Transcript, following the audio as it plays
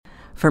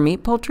For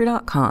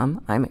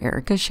MeatPoultry.com, I'm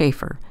Erica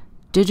Schaefer,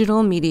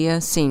 Digital Media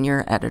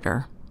Senior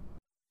Editor.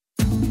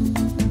 It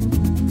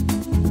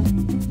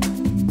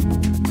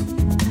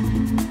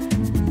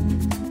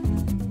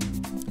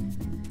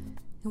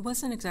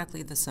wasn't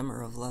exactly the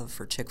summer of love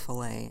for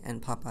Chick-fil-A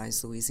and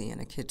Popeye's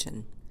Louisiana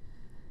Kitchen.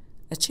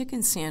 A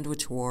chicken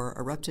sandwich war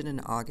erupted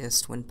in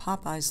August when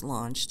Popeyes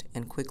launched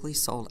and quickly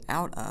sold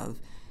out of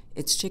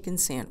its chicken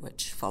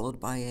sandwich, followed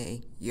by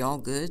a "Y'all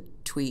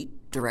good?"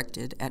 tweet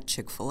directed at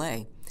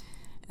Chick-fil-A.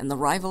 And the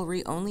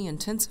rivalry only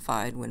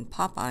intensified when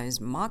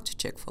Popeyes mocked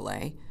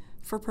Chick-fil-A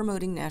for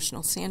promoting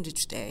National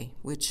Sandwich Day,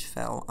 which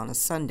fell on a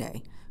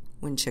Sunday,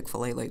 when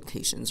Chick-fil-A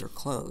locations are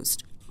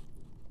closed.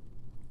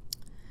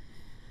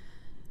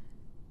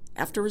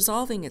 After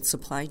resolving its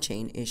supply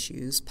chain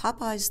issues,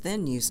 Popeyes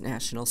then used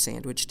National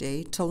Sandwich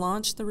Day to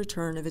launch the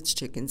return of its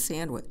chicken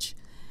sandwich.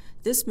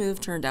 This move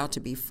turned out to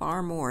be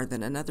far more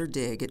than another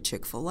dig at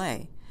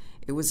Chick-fil-A.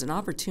 It was an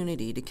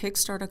opportunity to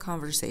kickstart a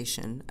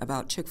conversation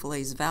about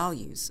Chick-fil-A's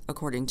values,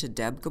 according to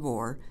Deb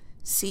Gabor,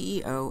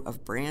 CEO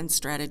of brand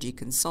strategy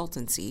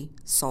consultancy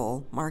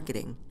Soul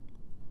Marketing.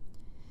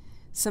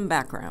 Some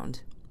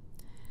background.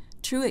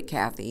 Truett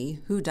Cathy,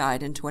 who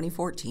died in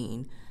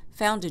 2014,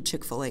 founded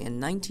Chick-fil-A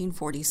in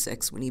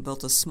 1946 when he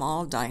built a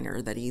small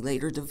diner that he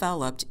later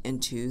developed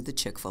into the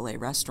Chick-fil-A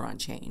restaurant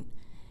chain.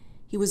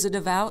 He was a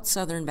devout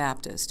Southern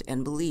Baptist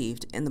and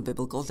believed in the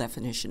biblical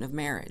definition of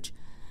marriage.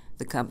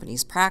 The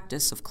company's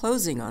practice of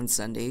closing on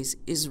Sundays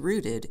is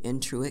rooted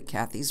in Truett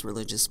Cathy's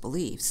religious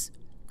beliefs.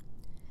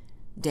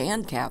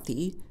 Dan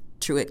Cathy,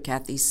 Truett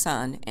Cathy's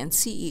son and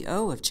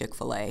CEO of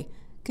Chick-fil-A,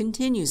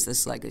 continues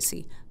this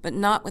legacy, but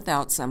not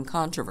without some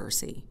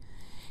controversy.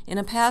 In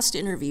a past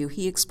interview,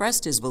 he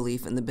expressed his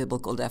belief in the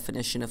biblical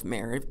definition of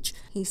marriage.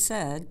 He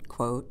said,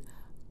 quote,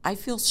 "I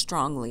feel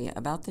strongly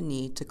about the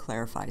need to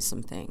clarify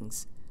some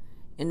things.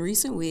 In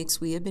recent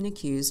weeks, we have been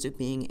accused of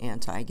being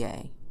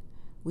anti-gay.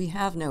 We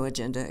have no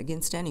agenda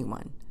against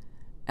anyone.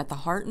 At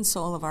the heart and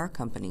soul of our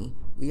company,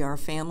 we are a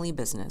family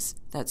business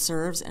that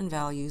serves and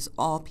values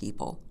all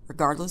people,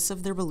 regardless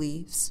of their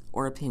beliefs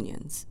or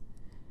opinions.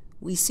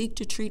 We seek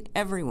to treat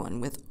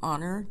everyone with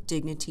honor,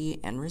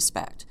 dignity, and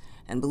respect,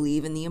 and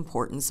believe in the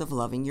importance of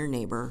loving your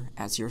neighbor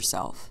as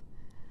yourself.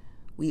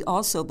 We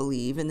also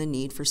believe in the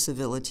need for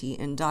civility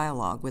and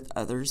dialogue with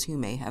others who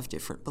may have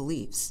different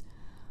beliefs.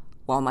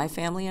 While my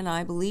family and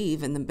I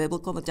believe in the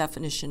biblical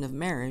definition of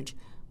marriage,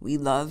 we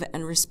love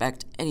and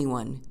respect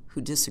anyone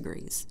who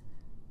disagrees."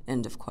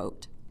 End of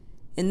quote.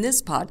 In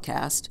this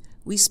podcast,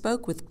 we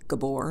spoke with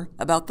Gabor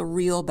about the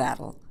real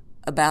battle,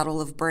 a battle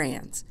of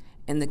brands,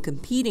 and the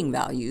competing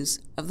values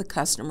of the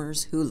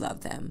customers who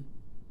love them.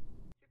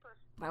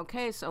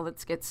 Okay, so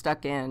let's get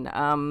stuck in.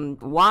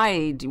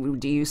 Why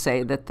do you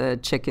say that the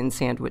chicken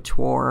sandwich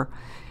war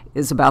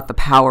is about the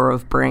power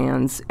of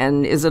brands?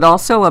 And is it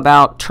also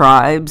about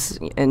tribes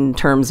in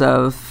terms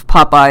of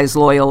Popeyes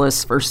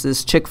loyalists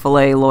versus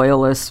Chick-fil-A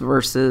loyalists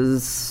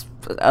versus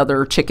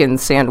other chicken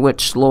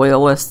sandwich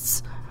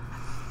loyalists?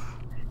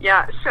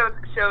 Yeah,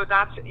 so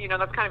that's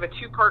kind of a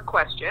two-part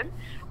question.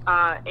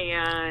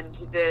 And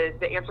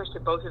the answers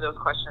to both of those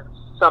questions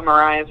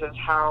summarizes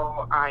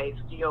how I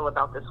feel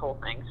about this whole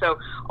thing. So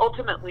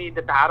ultimately,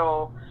 the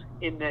battle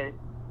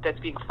that's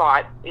being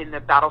fought in the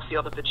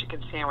battlefield of the chicken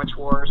sandwich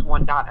wars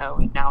 1.0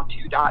 and now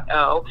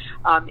 2.0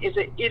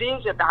 it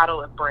is a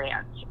battle of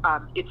brands.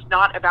 It's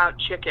not about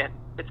chicken.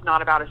 It's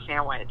not about a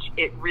sandwich.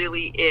 It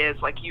really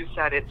is, like you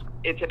said,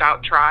 it's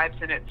about tribes,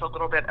 and it's a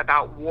little bit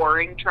about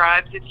warring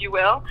tribes, if you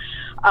will.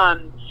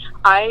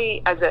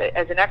 I,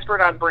 as an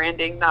expert on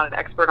branding, not an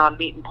expert on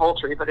meat and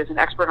poultry, but as an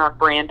expert on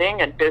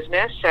branding and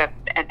business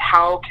and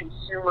how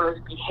consumers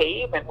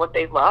behave and what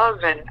they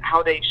love and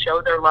how they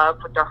show their love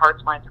with their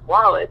hearts, minds, and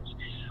wallets,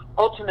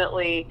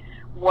 ultimately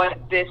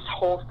what this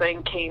whole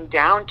thing came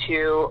down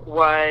to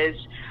was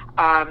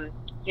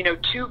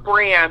two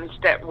brands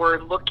that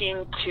were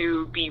looking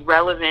to be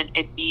relevant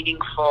and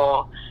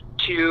meaningful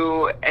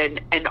to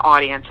an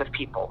audience of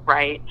people,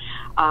 right?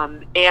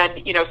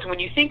 So when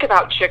you think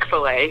about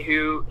Chick-fil-A,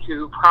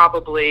 who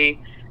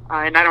probably,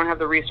 and I don't have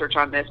the research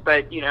on this,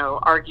 but,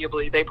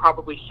 arguably they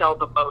probably sell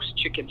the most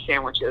chicken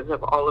sandwiches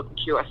of all of the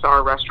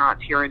QSR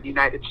restaurants here in the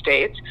United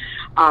States,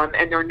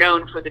 and they're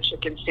known for the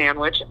chicken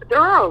sandwich.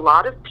 There are a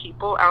lot of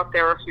people out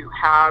there who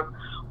have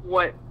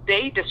what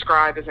they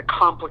describe as a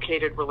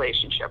complicated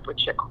relationship with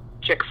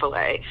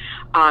Chick-fil-A,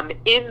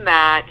 in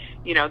that,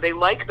 they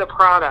like the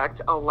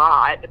product a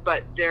lot,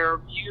 but their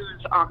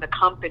views on the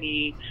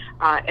company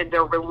and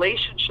their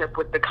relationship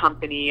with the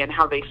company and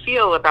how they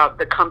feel about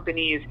the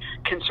company's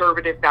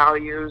conservative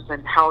values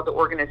and how the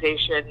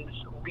organization's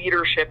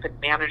leadership and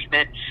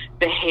management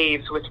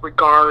behaves with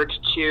regard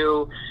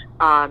to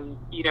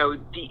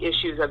the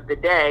issues of the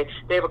day.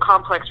 They have a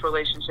complex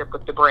relationship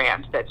with the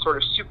brand that sort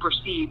of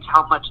supersedes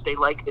how much they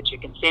like the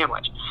chicken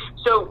sandwich.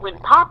 So when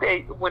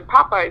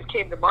Popeyes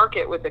came to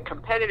market with a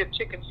competitive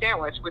chicken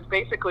sandwich, which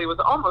basically was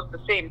almost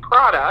the same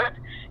product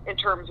in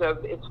terms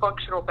of its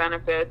functional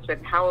benefits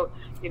and how,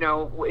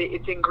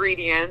 its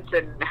ingredients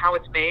and how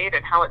it's made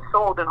and how it's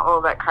sold and all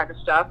of that kind of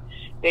stuff,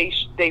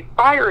 they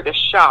fired a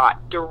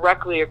shot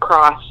directly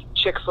across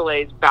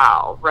Chick-fil-A's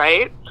bow,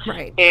 right?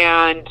 Right.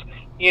 And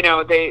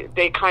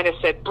they kind of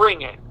said,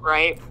 bring it,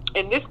 right?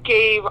 And this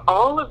gave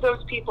all of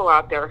those people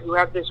out there who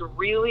have this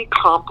really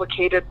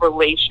complicated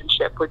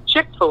relationship with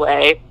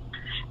Chick-fil-A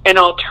an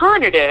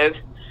alternative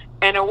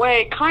and a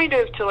way kind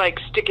of to like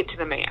stick it to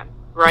the man,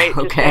 right?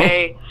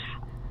 Okay.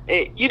 To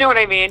say, you know what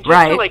I mean? Just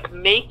right. to like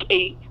make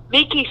a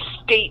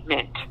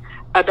statement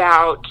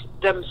about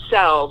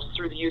themselves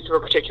through the use of a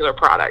particular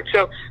product.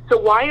 So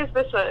why is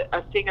this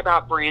a thing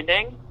about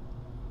branding?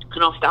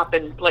 And I'll stop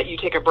and let you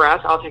take a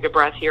breath. I'll take a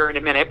breath here in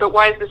a minute. But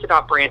why is this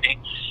about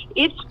branding?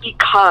 It's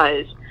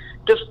because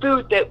the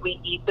food that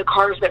we eat, the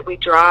cars that we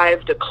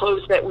drive, the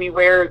clothes that we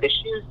wear, the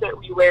shoes that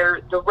we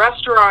wear, the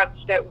restaurants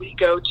that we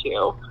go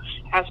to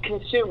as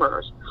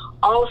consumers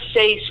all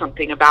say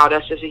something about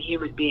us as a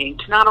human being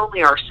to not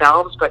only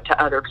ourselves but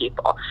to other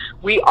people.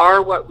 We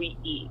are what we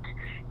eat.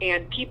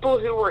 And people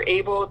who were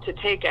able to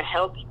take a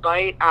healthy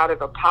bite out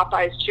of a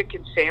Popeyes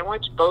chicken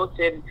sandwich, both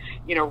in,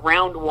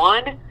 round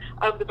one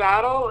of the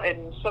battle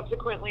and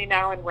subsequently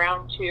now in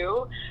round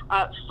two,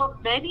 for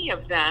many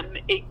of them,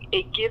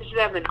 it gives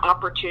them an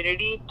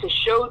opportunity to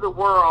show the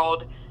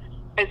world,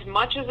 as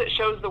much as it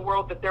shows the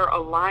world that they're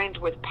aligned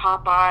with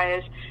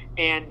Popeyes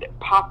and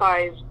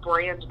Popeyes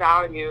brand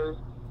values,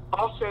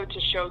 also to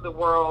show the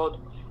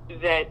world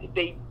that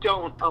they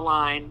don't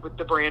align with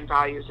the brand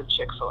values of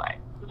Chick-fil-A.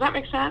 Does that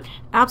make sense?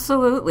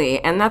 Absolutely.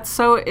 And that's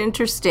so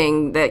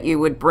interesting that you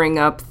would bring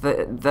up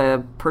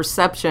the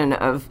perception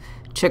of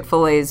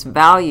Chick-fil-A's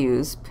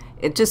values.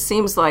 It just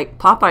seems like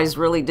Popeyes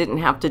really didn't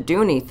have to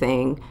do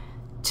anything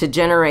to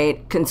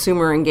generate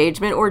consumer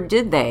engagement, or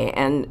did they?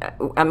 And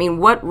I mean,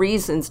 what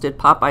reasons did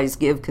Popeyes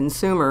give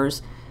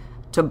consumers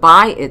to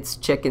buy its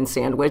chicken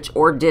sandwich,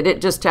 or did it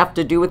just have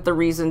to do with the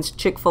reasons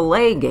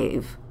Chick-fil-A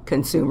gave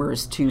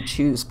consumers to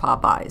choose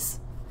Popeyes?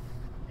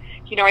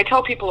 I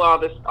tell people all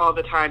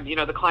the time,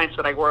 the clients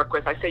that I work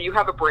with, I say, you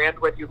have a brand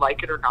whether you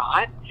like it or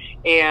not.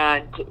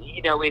 And,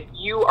 if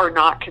you are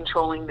not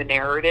controlling the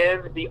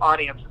narrative, the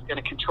audience is going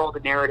to control the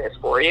narrative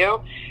for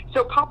you.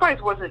 So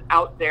Popeyes wasn't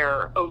out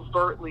there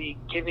overtly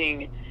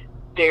giving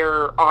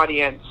their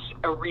audience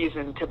a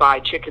reason to buy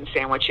chicken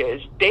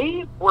sandwiches.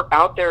 They were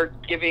out there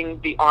giving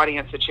the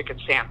audience a chicken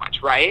sandwich,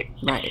 right?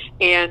 Right.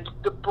 And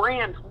the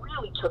brand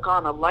really took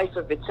on a life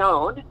of its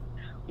own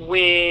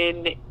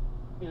when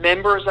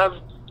members of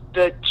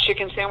the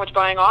chicken sandwich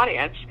buying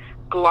audience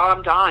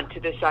glommed on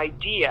to this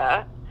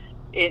idea,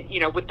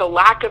 with the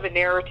lack of a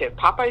narrative.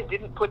 Popeyes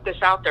didn't put this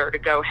out there to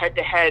go head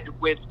to head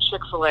with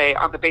Chick-fil-A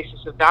on the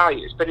basis of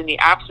values, but in the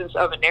absence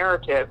of a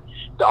narrative,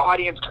 the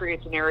audience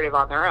creates a narrative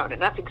on their own.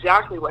 And that's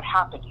exactly what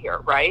happened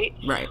here, right?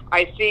 Right.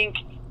 I think,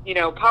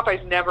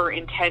 Popeyes never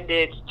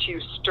intended to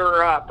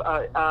stir up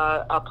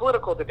a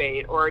political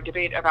debate or a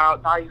debate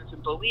about values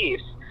and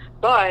beliefs,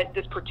 but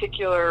this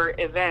particular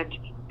event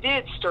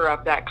did stir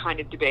up that kind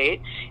of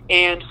debate.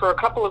 And for a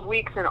couple of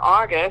weeks in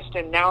August,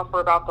 and now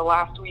for about the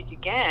last week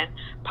again,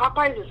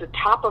 Popeyes is a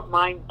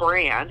top-of-mind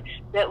brand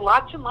that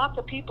lots and lots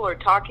of people are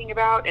talking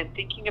about and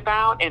thinking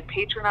about and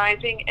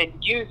patronizing and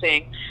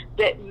using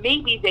that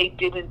maybe they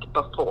didn't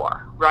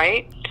before,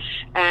 right?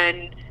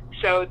 And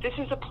so this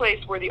is a place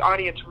where the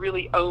audience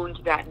really owned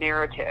that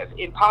narrative.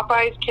 In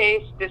Popeye's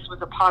case, this was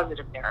a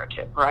positive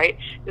narrative, right?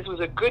 This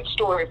was a good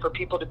story for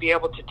people to be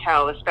able to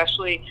tell,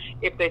 especially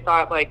if they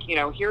thought,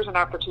 here's an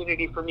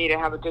opportunity for me to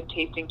have a good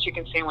tasting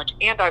chicken sandwich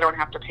and I don't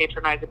have to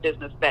patronize a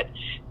business that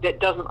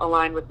doesn't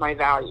align with my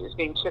values,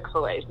 being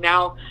Chick-fil-A's.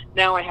 Now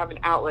I have an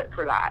outlet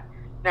for that.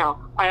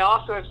 Now, I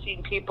also have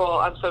seen people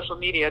on social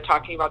media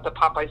talking about the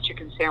Popeyes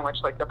chicken sandwich,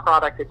 like the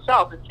product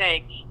itself, and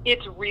saying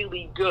it's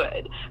really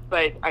good.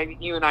 But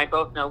you and I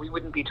both know we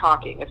wouldn't be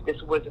talking if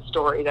this was a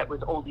story that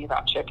was only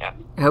about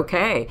chicken.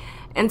 Okay.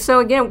 And so,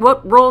 again,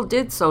 what role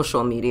did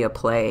social media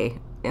play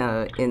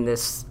in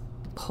this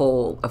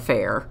whole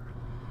affair?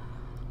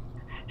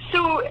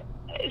 So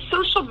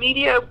social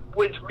media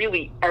was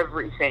really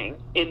everything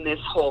in this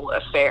whole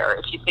affair,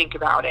 if you think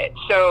about it.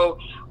 So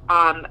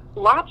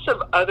lots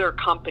of other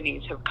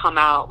companies have come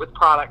out with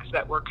products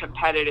that were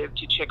competitive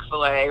to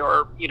Chick-fil-A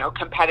or,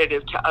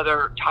 competitive to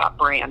other top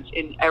brands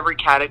in every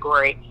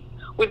category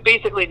with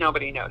basically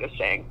nobody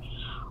noticing.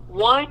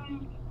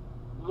 One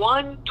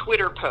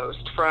Twitter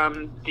post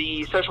from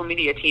the social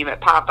media team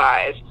at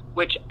Popeyes,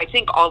 which I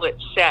think all it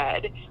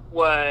said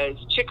was,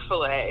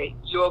 Chick-fil-A,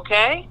 you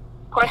okay? ?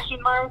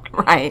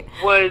 Right.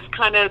 Was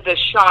kind of the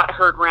shot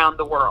heard round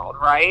the world,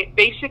 right?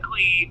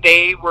 Basically,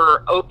 they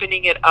were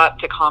opening it up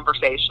to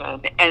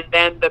conversation, and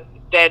then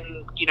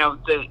then,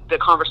 the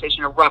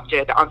conversation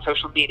erupted on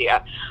social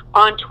media,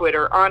 on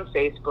Twitter, on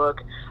Facebook.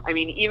 I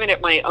mean, even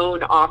at my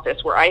own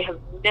office, where I have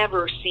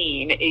never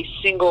seen a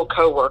single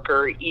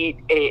coworker eat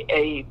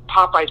a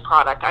Popeyes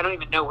product. I don't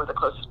even know where the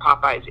closest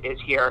Popeyes is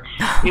here.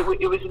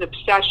 It was an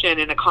obsession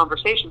and a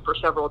conversation for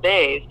several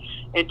days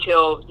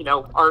until,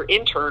 our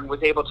intern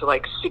was able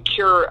to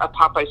secure a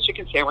Popeyes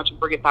chicken sandwich and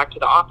bring it back to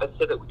the office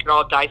so that we could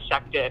all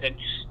dissect it and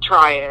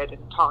try it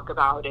and talk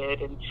about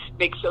it and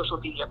make social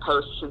media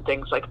posts and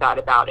things like that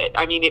about it.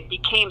 I mean, it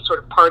became sort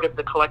of part of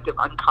the collective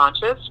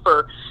unconscious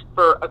for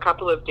a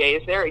couple of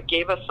days there. It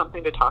gave us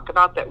something to talk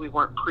about that we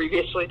weren't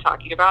previously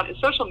talking about, and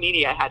social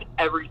media had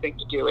everything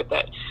to do with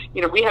it.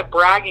 We had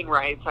bragging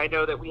rights. I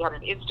know that we had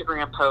an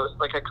Instagram post,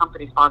 like a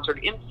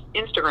company-sponsored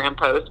Instagram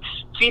post,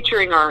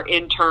 featuring our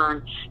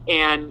intern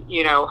and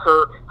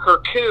her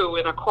coup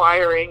in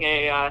acquiring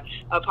a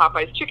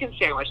Popeyes chicken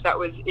sandwich. That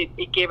was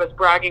it gave us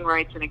bragging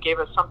rights, and it gave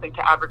us something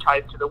to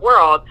advertise to the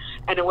world,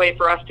 and a way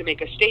for us to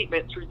make a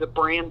statement through the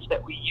brands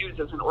that we use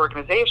as an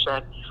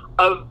organization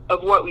of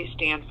what we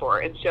stand for.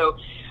 And so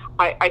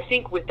I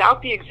think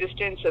without the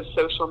existence of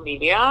social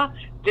media,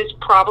 this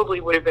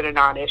probably would have been a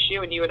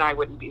non-issue, and you and I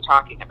wouldn't be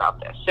talking about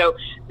this. So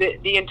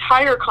the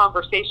entire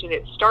conversation,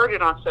 it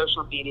started on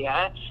social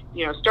media,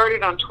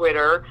 started on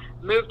Twitter,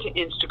 moved to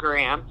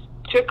Instagram,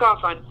 took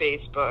off on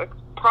Facebook,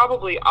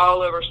 probably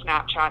all over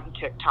Snapchat and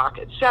TikTok,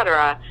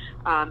 etc.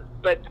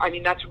 But I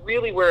mean, that's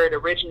really where it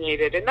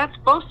originated, and that's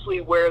mostly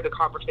where the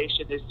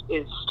conversation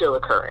is still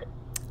occurring.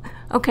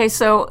 Okay,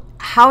 so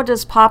how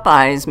does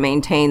Popeyes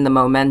maintain the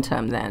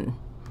momentum then?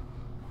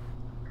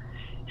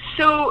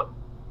 So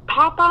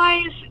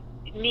Popeyes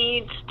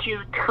needs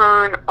to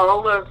turn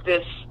all of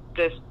this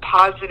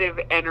positive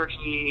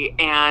energy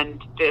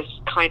and this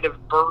kind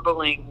of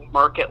burbling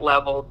market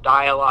level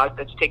dialogue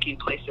that's taking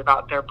place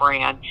about their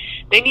brand.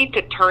 They need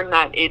to turn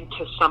that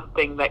into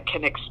something that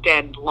can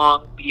extend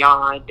long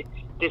beyond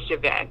this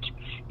event.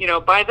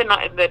 By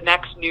the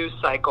next news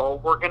cycle,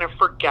 we're going to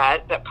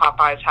forget that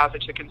Popeyes has a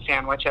chicken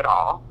sandwich at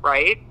all,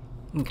 right?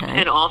 Okay.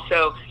 And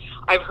also,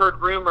 I've heard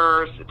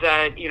rumors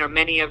that,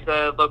 many of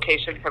the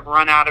locations have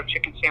run out of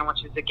chicken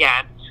sandwiches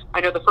again. I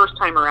know the first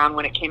time around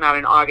when it came out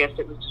in August,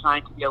 it was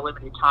designed to be a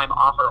limited time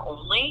offer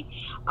only.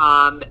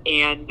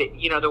 And,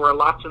 there were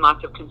lots and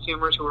lots of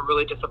consumers who were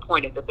really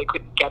disappointed that they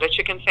couldn't get a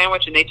chicken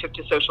sandwich, and they took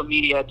to social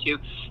media to,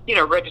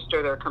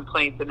 register their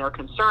complaints and their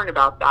concern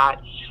about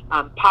that.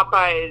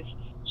 Popeyes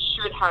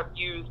should have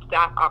used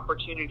that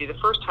opportunity the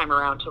first time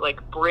around to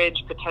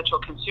bridge potential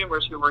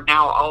consumers who were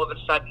now all of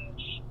a sudden,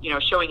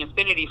 showing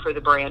affinity for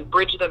the brand,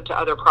 bridge them to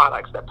other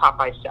products that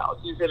Popeyes sells.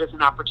 Use it as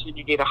an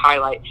opportunity to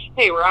highlight,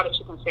 hey, we're out of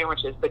chicken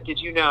sandwiches, but did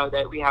you know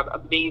that we have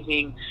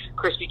amazing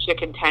crispy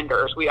chicken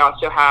tenders? We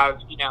also have,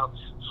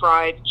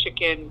 fried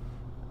chicken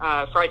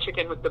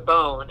with the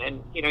bone,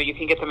 and you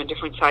can get them in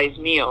different size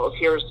meals.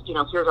 Here's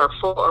our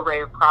full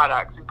array of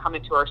products, and come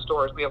into our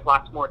stores. We have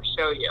lots more to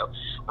show you.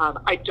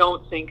 I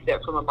don't think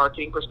that from a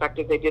marketing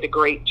perspective they did a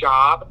great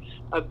job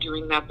of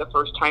doing that the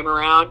first time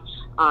around.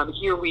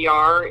 Here we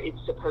are. It's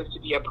supposed to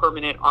be a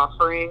permanent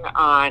offering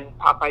on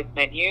Popeye's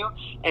menu,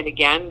 and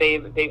again,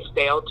 they've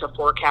failed to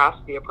forecast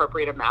the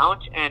appropriate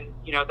amount, and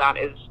that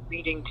is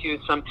leading to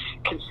some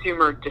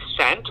consumer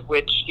dissent,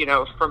 which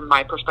from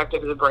my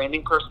perspective as a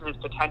branding person is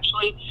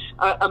potentially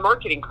a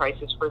marketing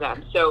crisis for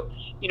them. So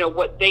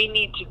what they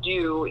need to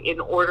do in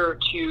order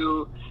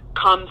to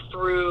come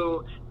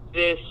through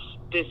this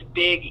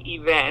big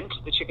event,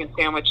 the chicken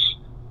sandwich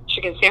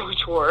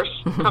wars,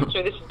 come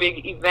through this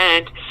big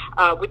event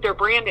with their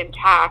brand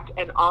intact,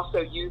 and also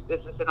use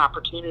this as an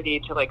opportunity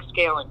to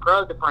scale and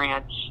grow the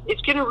brand,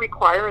 it's going to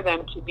require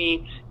them to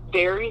be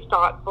very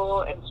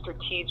thoughtful and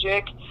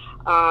strategic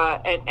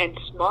and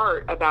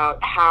smart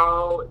about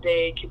how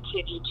they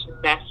continue to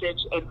message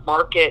and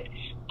market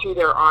to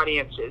their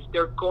audiences.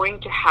 They're going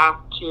to have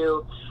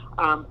to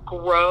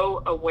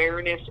grow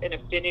awareness and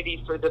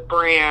affinity for the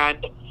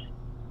brand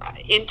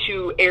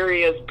into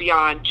areas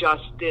beyond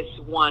just this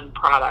one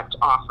product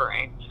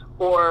offering,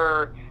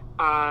 or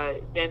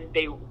then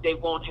they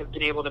won't have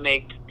been able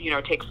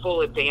to take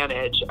full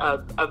advantage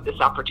of this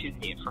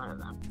opportunity in front of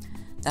them.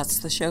 That's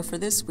the show for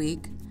this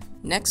week.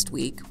 Next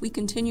week, we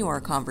continue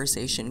our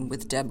conversation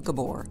with Deb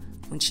Gabor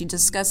when she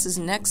discusses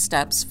next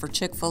steps for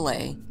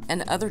Chick-fil-A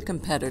and other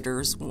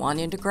competitors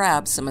wanting to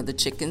grab some of the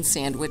chicken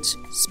sandwich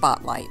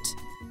spotlight.